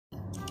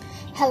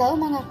Hello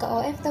mga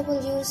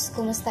ka-OFWs!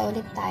 Kumusta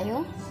ulit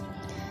tayo?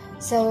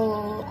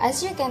 So,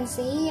 as you can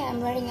see, I'm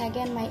wearing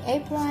again my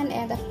apron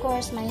and of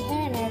course my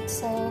hairnet.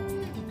 So,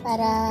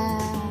 para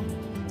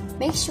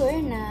make sure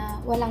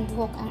na walang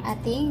buhok ang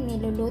ating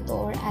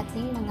niluluto or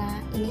ating mga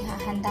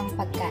inihahandang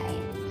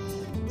pagkain.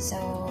 So,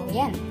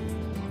 yan.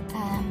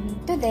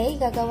 Today,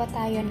 we're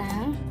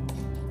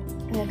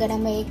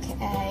gonna make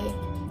a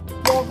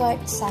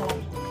yogurt salad.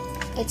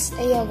 It's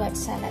a yogurt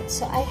salad.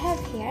 So, I have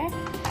here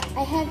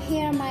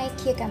my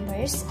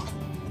cucumbers.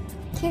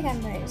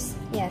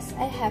 Yes,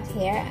 I have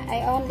here.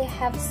 I only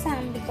have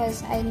some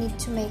because I need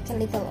to make a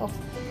little of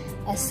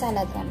a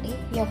salad only,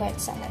 yogurt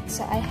salad.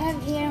 So I have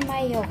here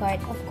my yogurt,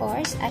 of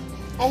course.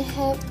 I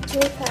have 3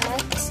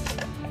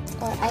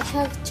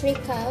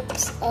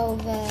 cups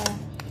of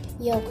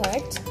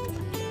yogurt,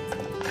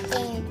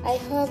 and I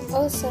have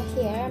also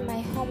here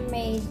my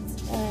homemade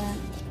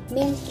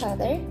mint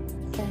powder.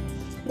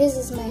 This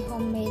is my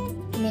homemade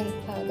mint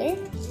powder.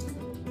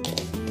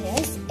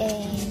 Yes,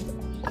 and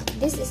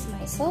this is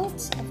my salt,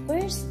 of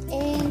course,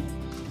 and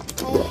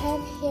I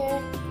have here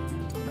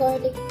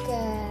garlic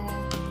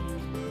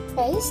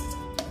paste,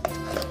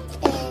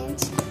 and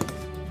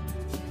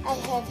I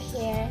have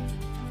here,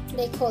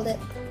 they call it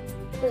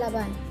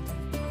laban.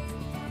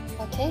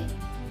 Okay,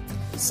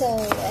 so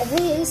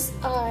these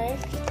are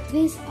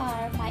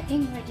my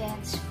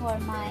ingredients for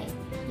my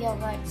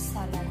yogurt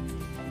salad.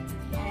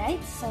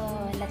 Alright, so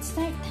let's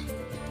start.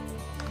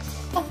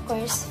 Of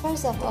course,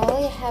 first of all,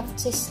 you have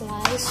to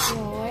slice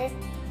your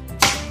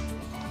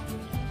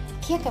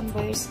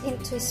cucumbers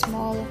into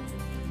small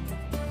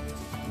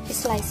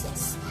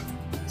slices.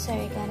 So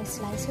you're gonna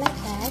slice like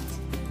that.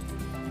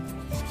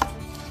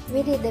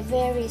 We did the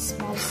very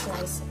small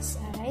slices,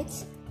 alright?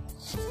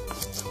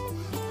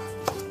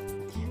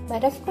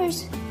 But of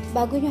course,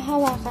 bago nyo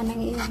hawakan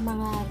ang iyong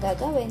mga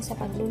gagawin sa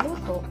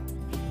pagluluto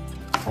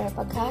or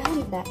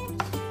paghahanda,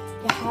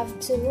 you have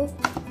to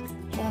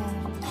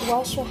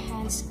wash your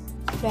hands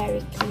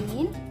very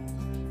clean,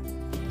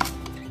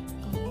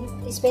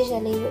 and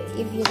especially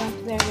if you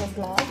don't wear your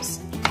gloves.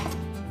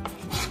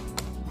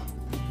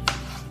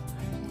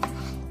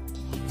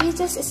 You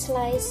just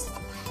slice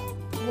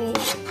the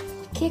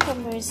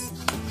cucumbers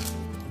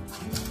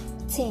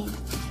thin.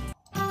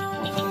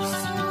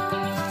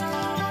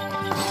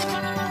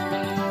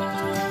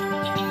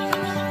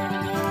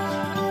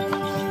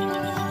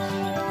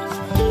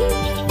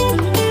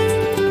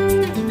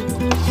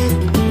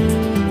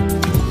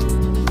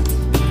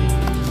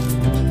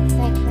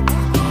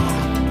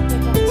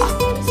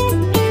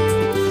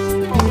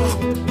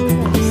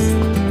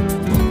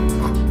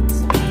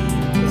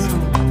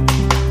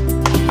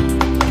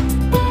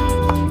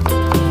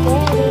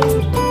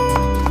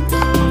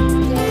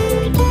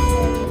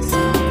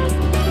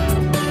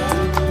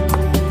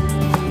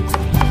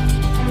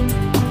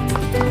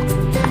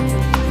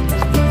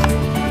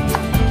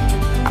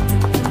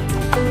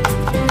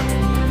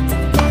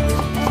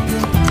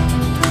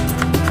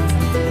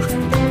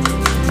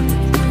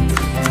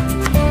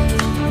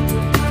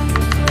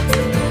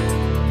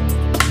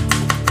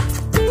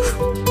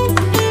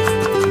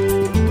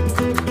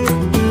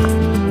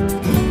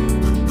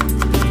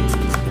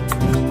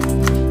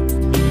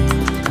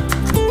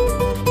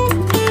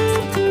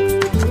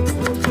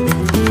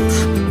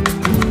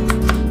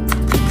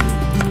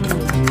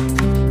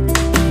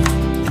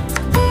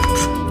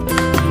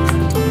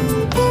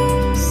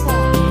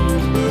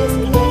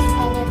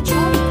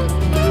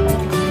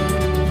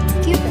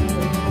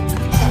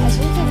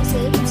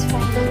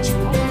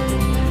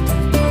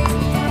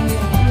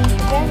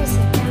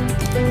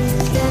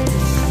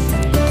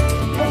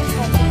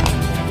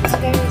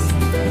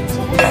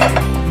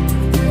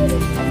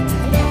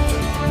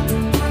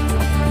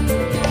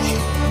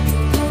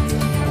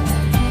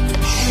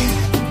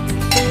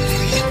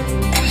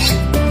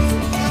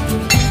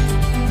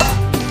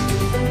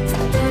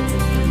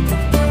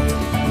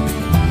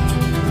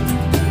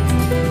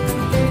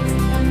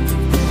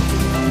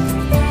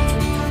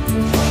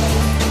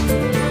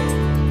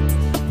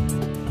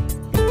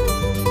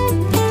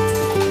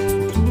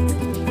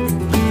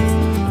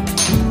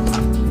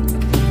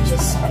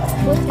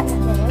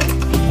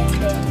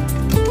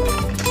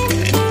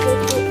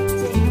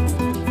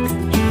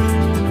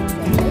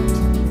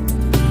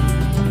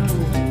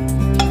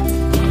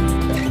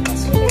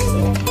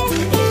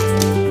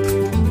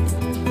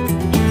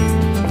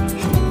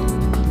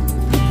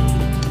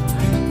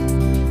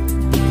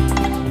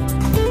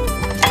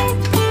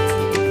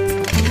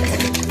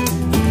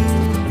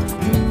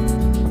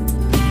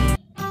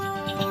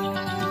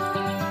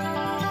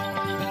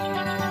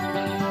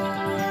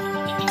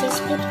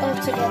 Put all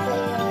together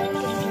your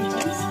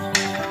ingredients.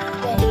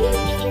 Then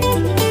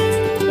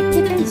it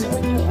depends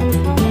on you on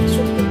how much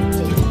you put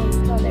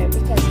in powder,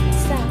 because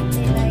some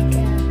they like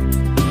thin,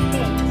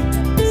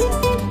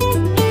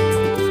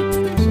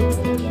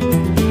 maybe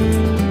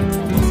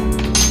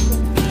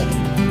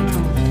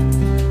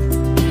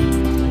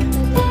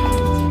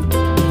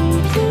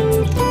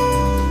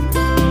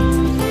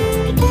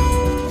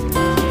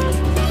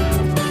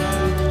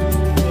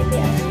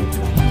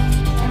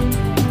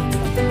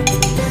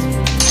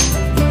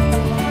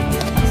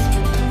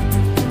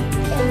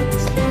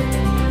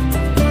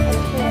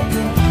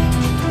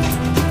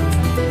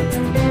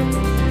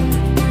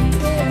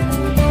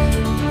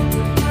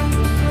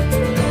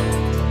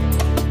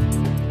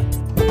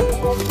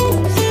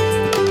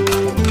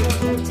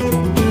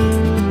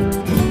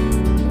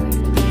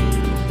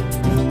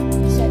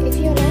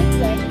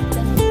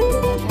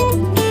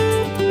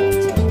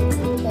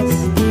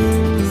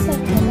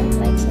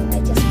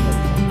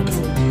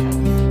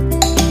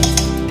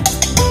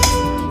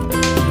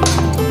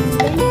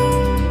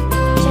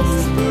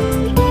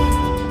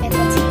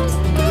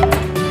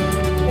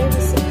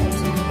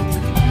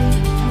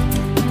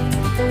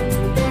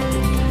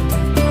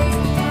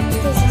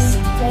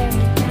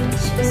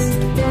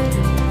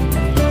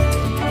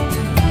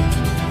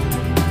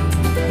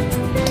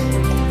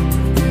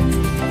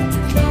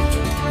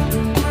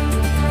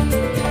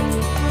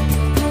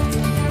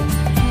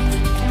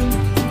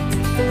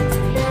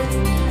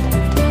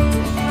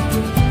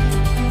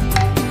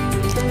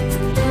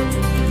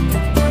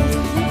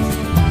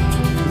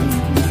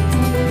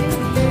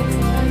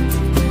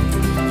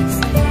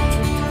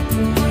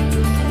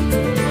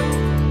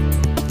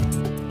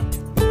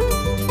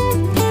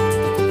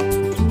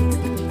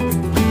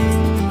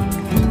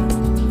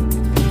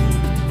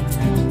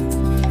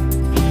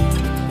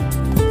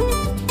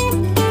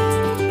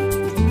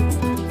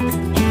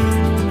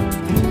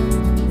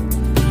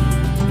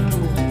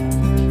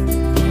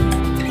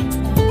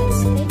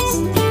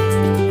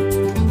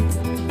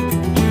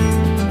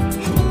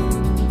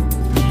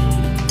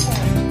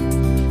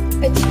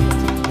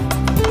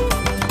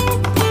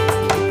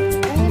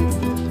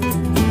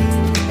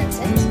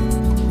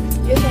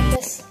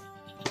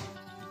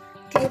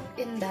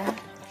the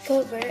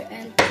cover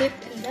and keep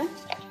in the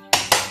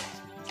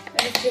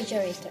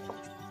refrigerator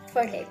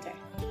for later.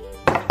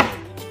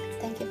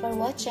 Thank you for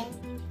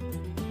watching.